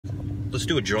let's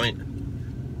do a joint.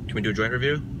 Can we do a joint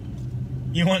review?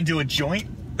 You want to do a joint?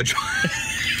 A joint.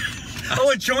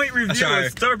 Oh, a joint review Sorry.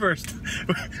 of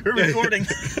Starburst. We're recording.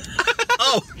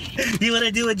 Oh! You want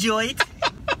to do a joint?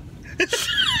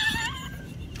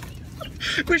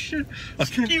 We should.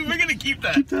 Okay. We're going to keep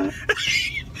that.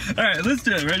 All right, let's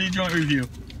do it. Ready? Joint review.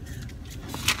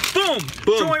 Boom!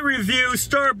 Boom. Joint review,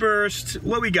 Starburst.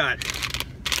 What we got?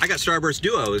 I got Starburst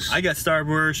Duos. I got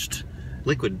Starburst.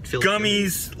 Liquid-filled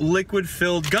Gummies,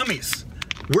 liquid-filled gummies.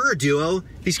 We're a duo.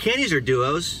 These candies are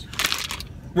duos.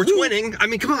 We're twinning. I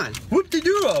mean, come on.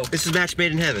 Whoop-de-doo. This is match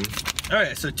made in heaven. All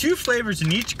right, so 2 flavors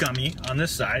in each gummy on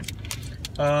this side.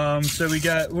 So we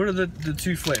got, what are the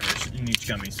 2 flavors in each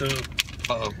gummy? So,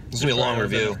 uh-oh. This is going to be a long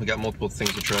review. We got multiple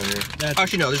things to try here.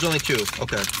 Actually, no, there's only 2.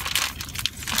 Okay.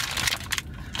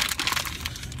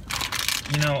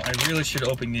 You know, I really should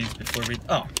open these before we...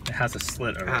 Oh, it has a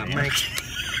slit already. Mike.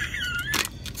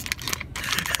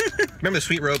 Remember the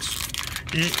Sweet Ropes?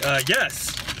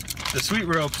 Yes. The Sweet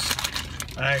Ropes.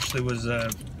 I actually was...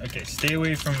 okay, stay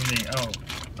away from the... Oh,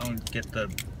 I don't get the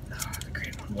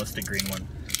green one. What's the green one?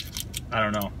 I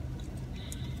don't know.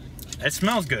 It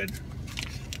smells good.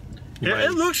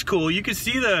 It looks cool. You can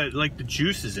see the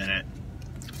juices in it.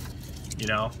 You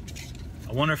know?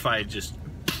 I wonder if I just...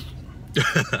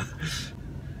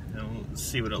 We'll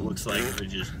see what it looks like if it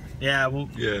just... Yeah, well...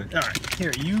 Yeah. All right,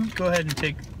 here, you go ahead and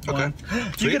take one.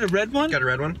 Okay. Do you get a red one? Got a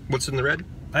red one? What's in the red?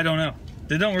 I don't know.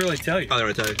 They don't really tell you. Oh, they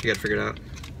don't tell you. You gotta figure it out.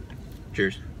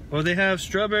 Cheers. Well, they have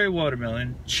strawberry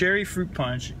watermelon, cherry fruit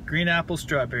punch, green apple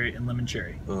strawberry, and lemon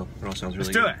cherry. Oh, it all sounds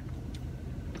really good. Let's do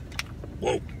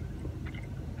it. Whoa.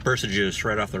 Burst of juice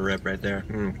right off the rip right there.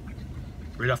 Mm.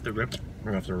 Right off the rip?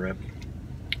 Right off the rip.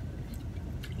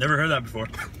 Never heard that before.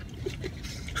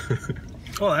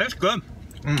 Oh, that's good.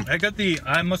 Mm.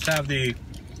 I must have the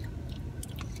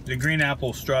green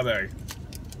apple strawberry.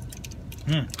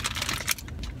 Mm.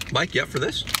 Mike, you up for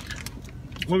this?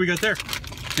 What we got there?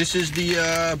 This is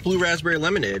the blue raspberry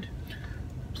lemonade.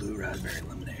 Blue raspberry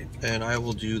lemonade. And I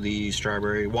will do the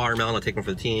strawberry watermelon. I'll take one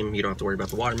for the team. You don't have to worry about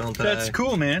the watermelon today. That's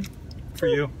cool, man. For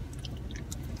you.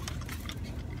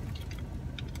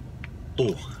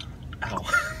 Oh. Ow.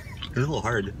 It's a little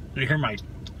hard. Did you hear my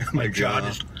jaw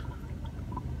just...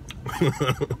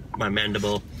 My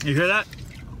mandible. You hear that?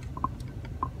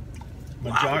 My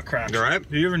jaw cracked. You alright?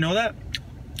 Do you ever know that?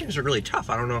 These are really tough.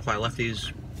 I don't know if I left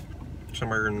these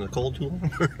somewhere in the cold too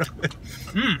long.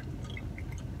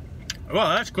 Well,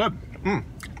 that's good.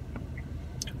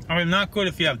 I mean, not good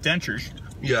if you have dentures.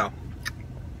 Yeah.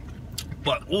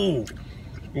 But, ooh.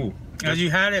 As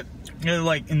you had it, you know,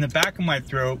 like in the back of my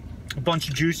throat, a bunch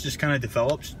of juice just kind of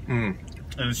develops. And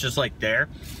it's just like there.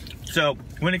 So,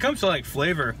 when it comes to like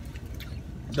flavor,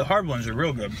 the hard ones are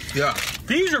real good. Yeah.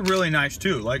 These are really nice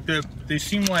too. Like they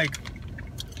seem like,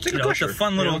 it's like a gusher. It's a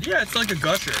fun little, yeah, it's like a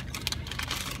gusher.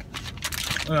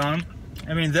 I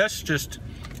mean, that's just,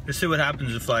 let's see what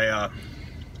happens if I,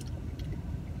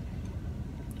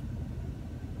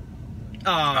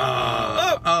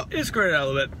 it squirted out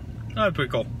a little bit. Oh, that's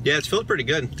pretty cool. Yeah, it's filled pretty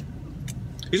good.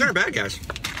 These aren't bad, guys.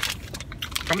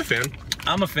 I'm a fan.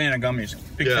 I'm a fan of gummies.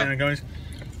 Big fan of gummies.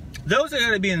 Those I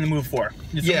gotta be in the mood for.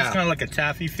 It's kind of like a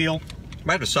taffy feel.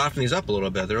 Might have to soften these up a little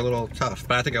bit. They're a little tough,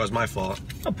 but I think that was my fault.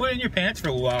 I'll put it in your pants for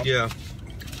a while. Yeah.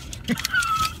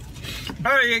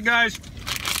 All right, guys.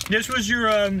 This was your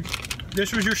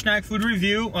snack food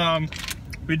review.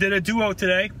 We did a duo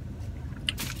today.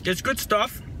 It's good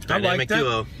stuff. Dynamic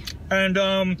duo. And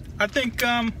I think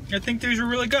these are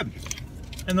really good.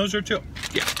 And those are too.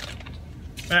 Yeah.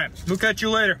 All right. We'll catch you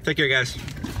later. Take care, guys.